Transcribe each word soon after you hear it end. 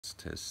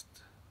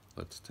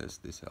Let's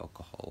test this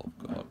alcohol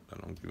I've got that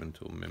I'm giving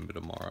to a member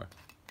tomorrow.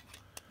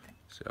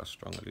 See how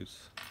strong it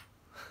is.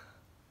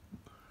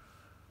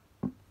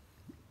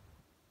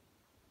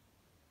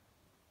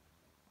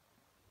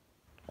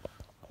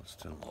 Let's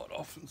turn the light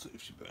off and see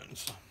if she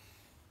burns.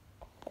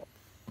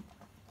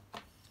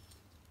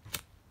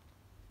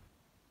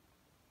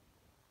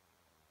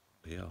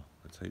 Yeah,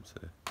 that's heaps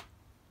there.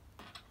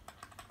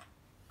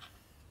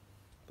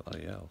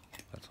 Bloody hell,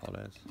 that's hot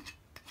as.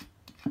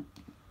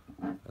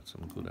 That's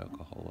some good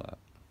alcohol, that.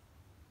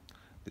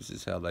 This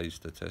is how they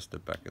used to test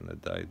it back in the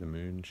day, the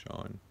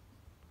moonshine.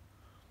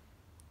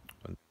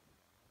 When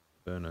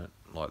they burn it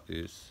like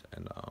this,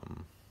 and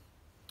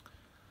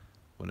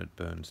when it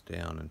burns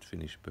down and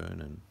finish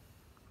burning,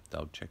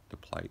 they'll check the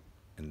plate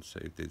and see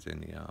if there's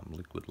any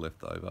liquid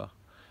left over.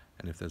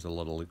 And if there's a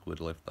lot of liquid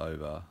left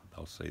over,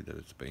 they'll see that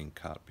it's been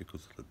cut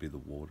because there'll be the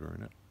water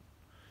in it.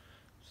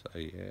 So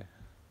yeah,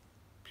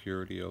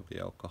 purity of the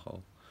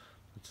alcohol.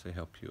 Let's see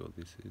how pure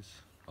this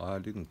is. I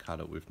didn't cut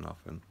it with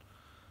nothing,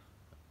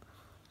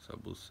 so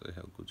we'll see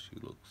how good she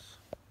looks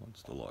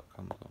once the light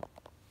comes on.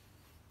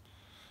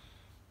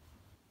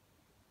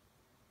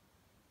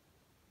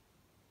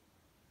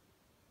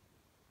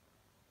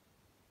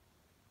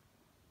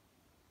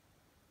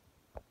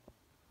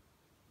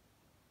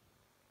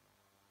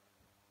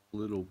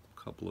 Little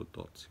couple of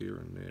dots here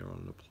and there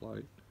on the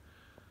plate.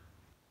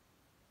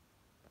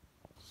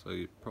 So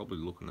you're probably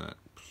looking at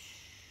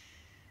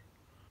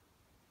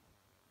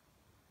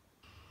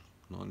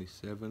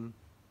 97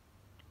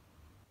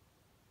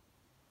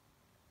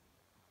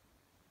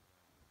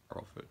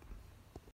 off it.